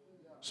offer?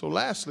 So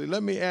lastly,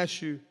 let me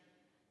ask you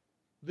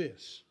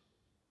this.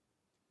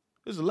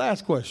 This is the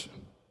last question.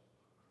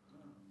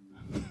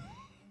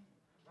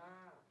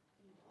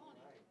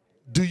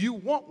 Do you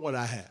want what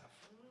I have?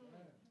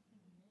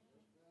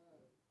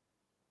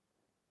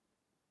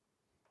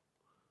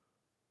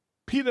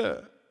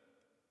 Peter,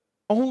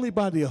 only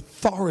by the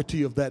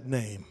authority of that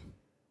name,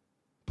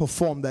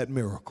 performed that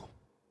miracle.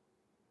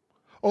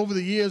 Over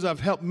the years,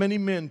 I've helped many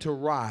men to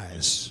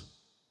rise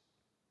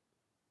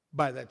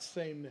by that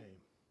same name.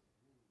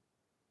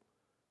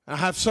 I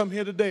have some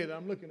here today that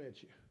I'm looking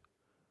at you.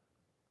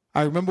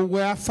 I remember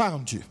where I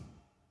found you.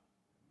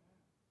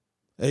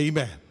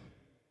 Amen.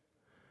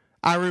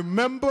 I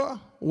remember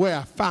where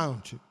I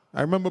found you.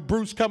 I remember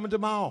Bruce coming to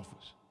my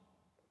office.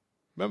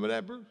 Remember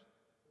that, Bruce?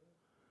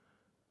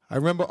 I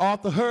remember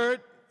Arthur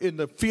Hurd in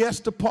the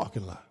Fiesta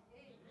parking lot.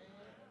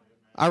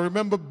 I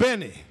remember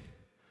Benny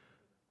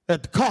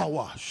at the car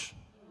wash.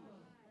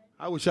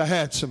 I wish I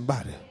had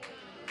somebody.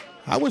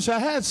 I wish I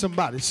had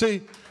somebody.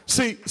 See,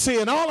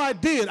 and all I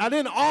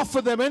didn't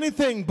offer them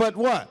anything but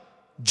what?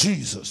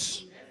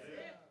 Jesus.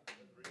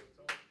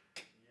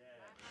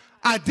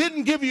 I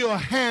didn't give you a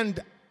hand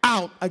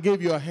out, I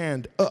gave you a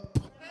hand up.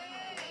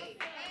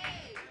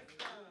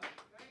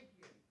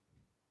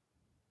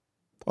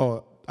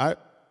 Oh,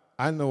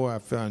 I know where I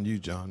found you,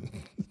 John.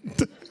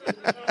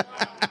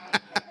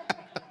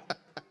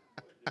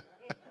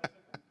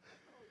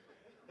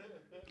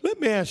 Let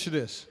me ask you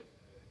this.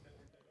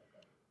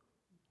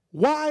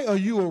 Why are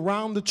you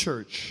around the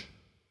church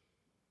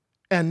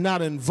and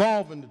not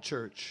involved in the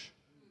church,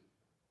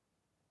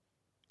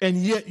 and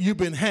yet you've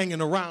been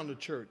hanging around the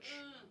church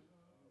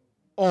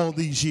all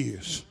these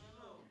years?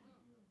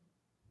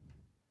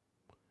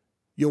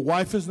 Your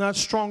wife is not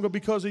stronger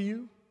because of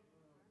you?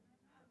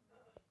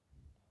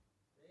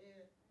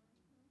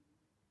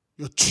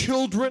 Your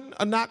children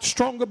are not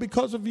stronger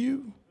because of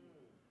you?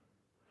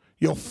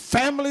 Your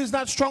family is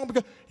not stronger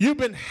because you've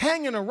been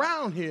hanging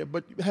around here,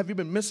 but have you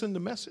been missing the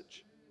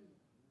message?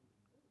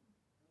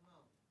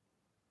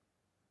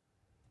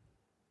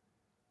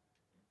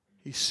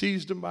 He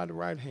seized him by the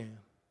right hand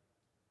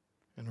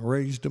and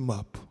raised him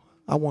up.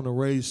 I want to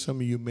raise some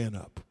of you men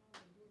up.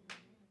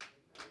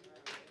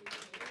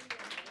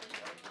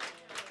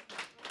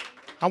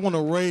 I want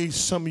to raise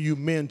some of you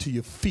men to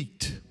your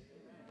feet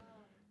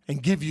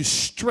and give you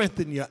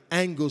strength in your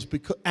ankles.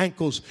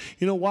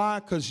 You know why?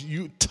 Because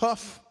you're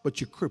tough,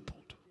 but you're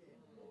crippled.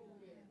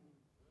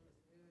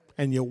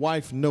 And your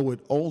wife know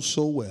it oh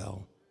so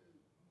well.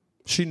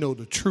 She know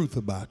the truth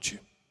about you.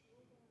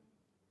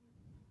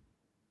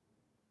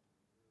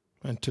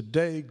 And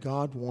today,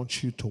 God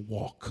wants you to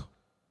walk.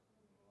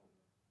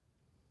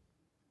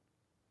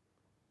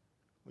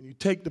 When you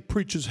take the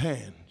preacher's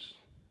hands,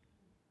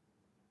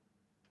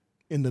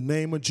 in the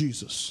name of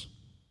Jesus,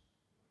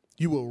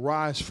 you will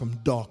rise from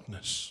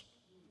darkness.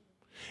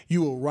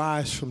 You will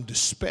rise from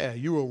despair.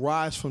 You will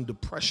rise from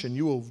depression.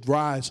 You will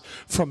rise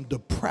from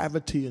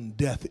depravity and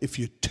death if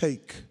you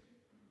take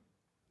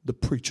the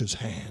preacher's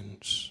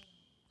hands.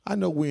 I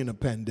know we're in a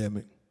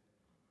pandemic,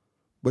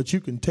 but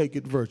you can take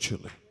it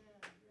virtually.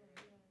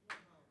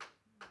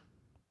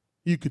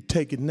 You could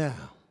take it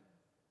now.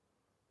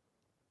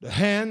 The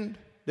hand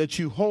that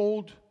you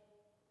hold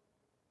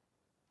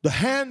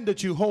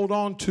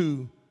on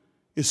to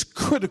is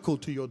critical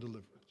to your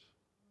deliverance.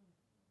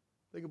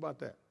 Think about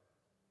that.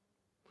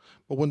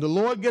 But when the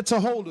Lord gets a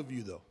hold of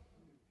you, though,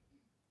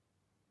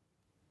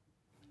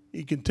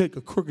 he can take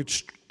a crooked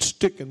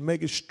stick and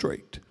make it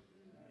straight.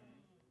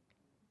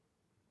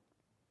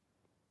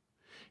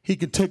 He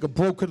can take a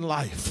broken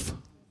life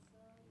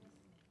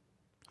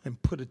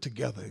and put it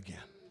together again.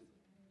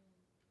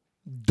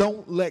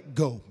 Don't let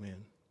go,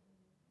 man.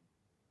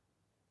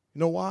 You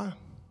know why?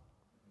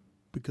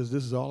 Because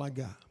this is all I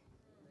got.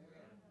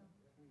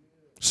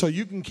 So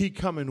you can keep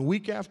coming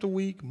week after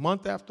week,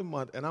 month after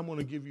month, and I'm going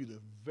to give you the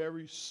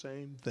very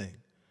same thing.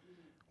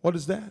 What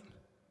is that?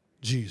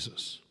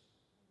 Jesus.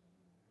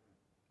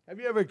 Have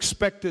you ever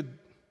expected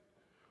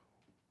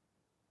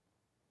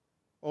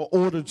or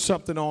ordered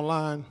something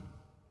online,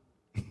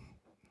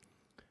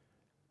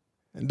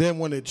 and then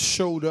when it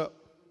showed up,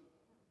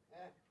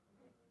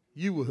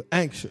 you were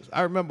anxious?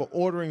 I remember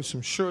ordering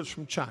some shirts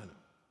from China.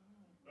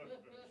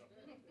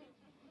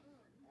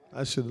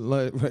 I should have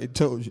already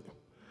told you.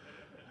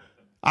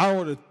 I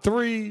ordered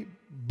 3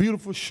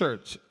 beautiful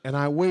shirts, and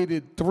I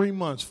waited 3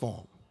 months for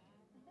them.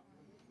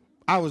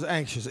 I was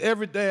anxious.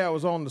 Every day I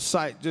was on the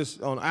site,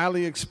 just on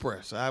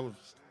AliExpress.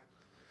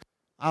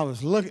 I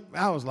was looking.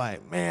 I was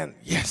like, man,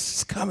 yes,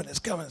 it's coming, it's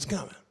coming, it's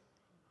coming.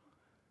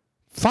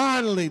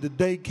 Finally, the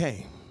day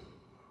came.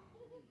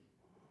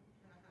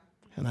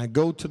 And I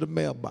go to the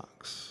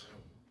mailbox.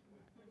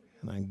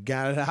 And I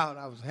got it out.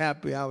 I was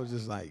happy. I was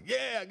just like,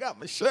 yeah, I got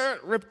my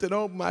shirt. Ripped it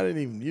open. I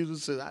didn't even use it.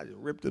 So I just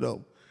ripped it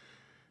open.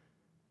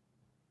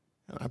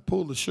 And I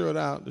pulled the shirt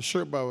out. The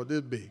shirt about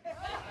this big.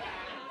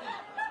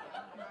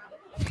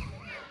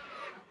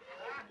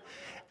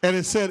 And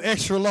it said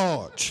extra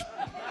large.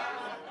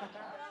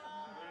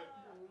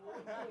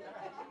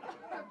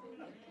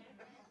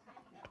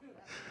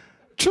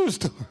 True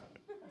story.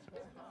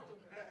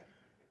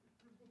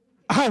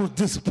 I was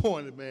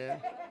disappointed,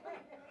 man.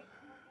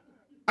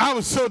 I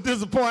was so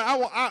disappointed.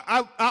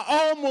 I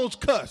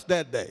almost cussed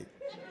that day.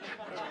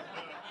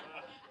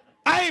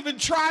 I even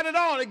tried it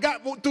on. It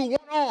got through one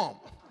arm.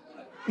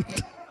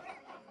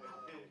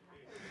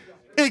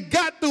 It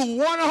got through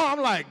one arm.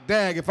 I'm like,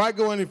 dang, if I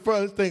go any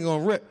further, this thing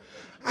gonna rip.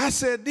 I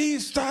said,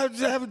 these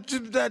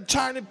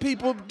China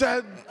people,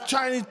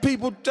 Chinese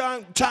people,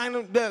 China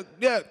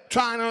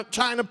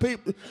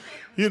people.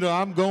 You know,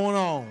 I'm going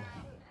on.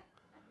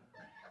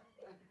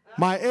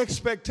 My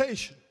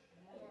expectation,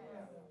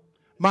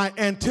 my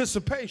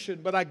anticipation,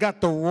 but I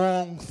got the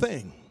wrong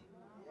thing.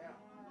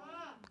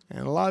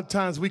 And a lot of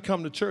times we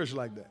come to church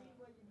like that.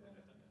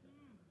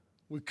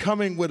 We're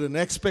coming with an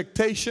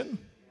expectation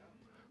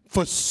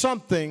for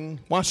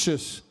something, watch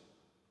this,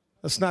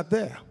 that's not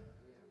there.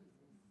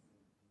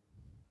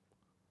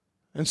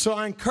 And so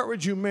I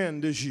encourage you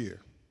men this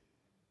year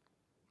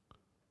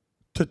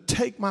to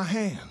take my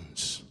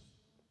hands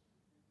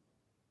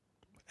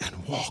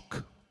and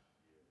walk.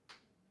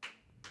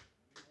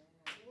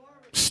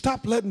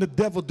 Stop letting the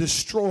devil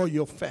destroy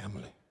your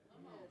family.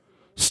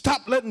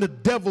 Stop letting the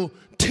devil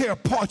tear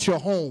apart your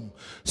home.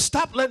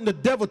 Stop letting the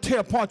devil tear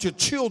apart your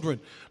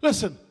children.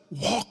 Listen,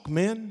 walk,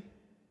 men.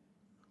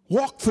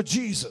 Walk for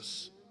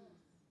Jesus.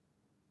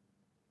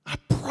 I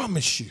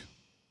promise you,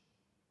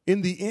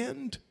 in the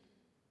end,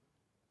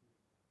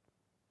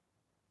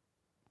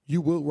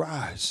 you will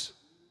rise.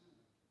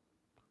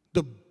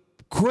 The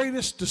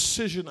greatest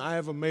decision I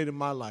ever made in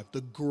my life,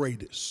 the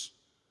greatest.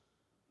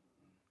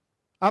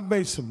 I've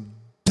made some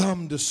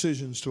dumb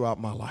decisions throughout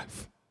my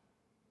life.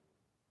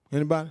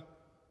 Anybody?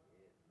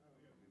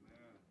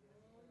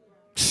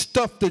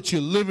 Stuff that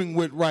you're living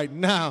with right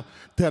now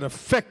that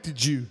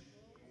affected you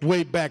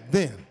way back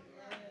then.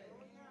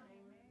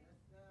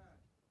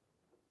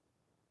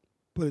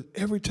 But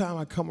every time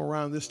I come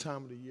around this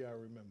time of the year, I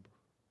remember.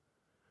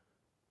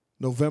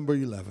 November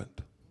 11th.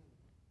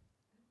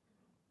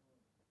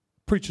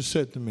 Preacher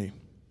said to me,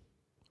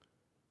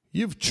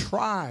 you've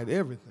tried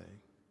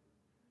everything.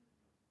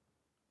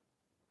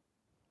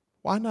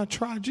 Why not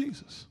try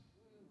Jesus?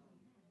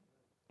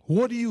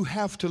 What do you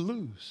have to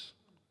lose?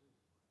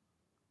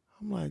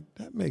 I'm like,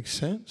 that makes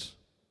sense.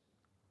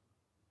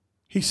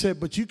 He said,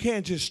 but you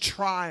can't just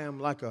try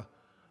him like a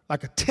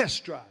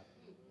test drive.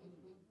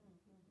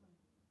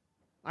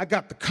 I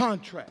got the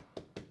contract,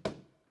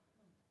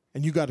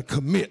 and you got to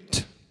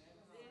commit.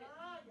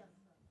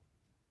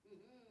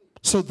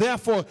 So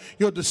therefore,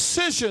 your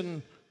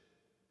decision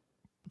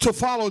to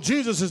follow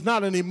Jesus is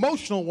not an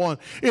emotional one.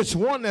 It's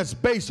one that's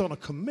based on a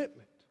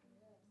commitment.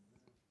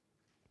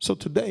 So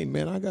today,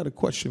 man, I got a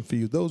question for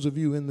you. Those of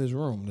you in this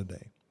room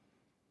today.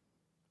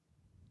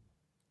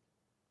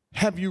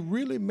 Have you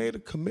really made a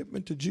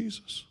commitment to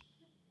Jesus?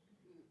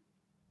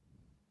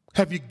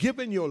 Have you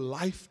given your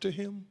life to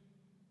him?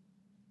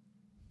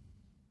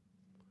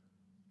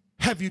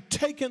 Have you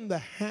taken the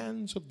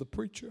hands of the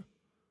preacher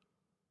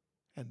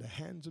and the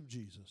hands of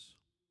Jesus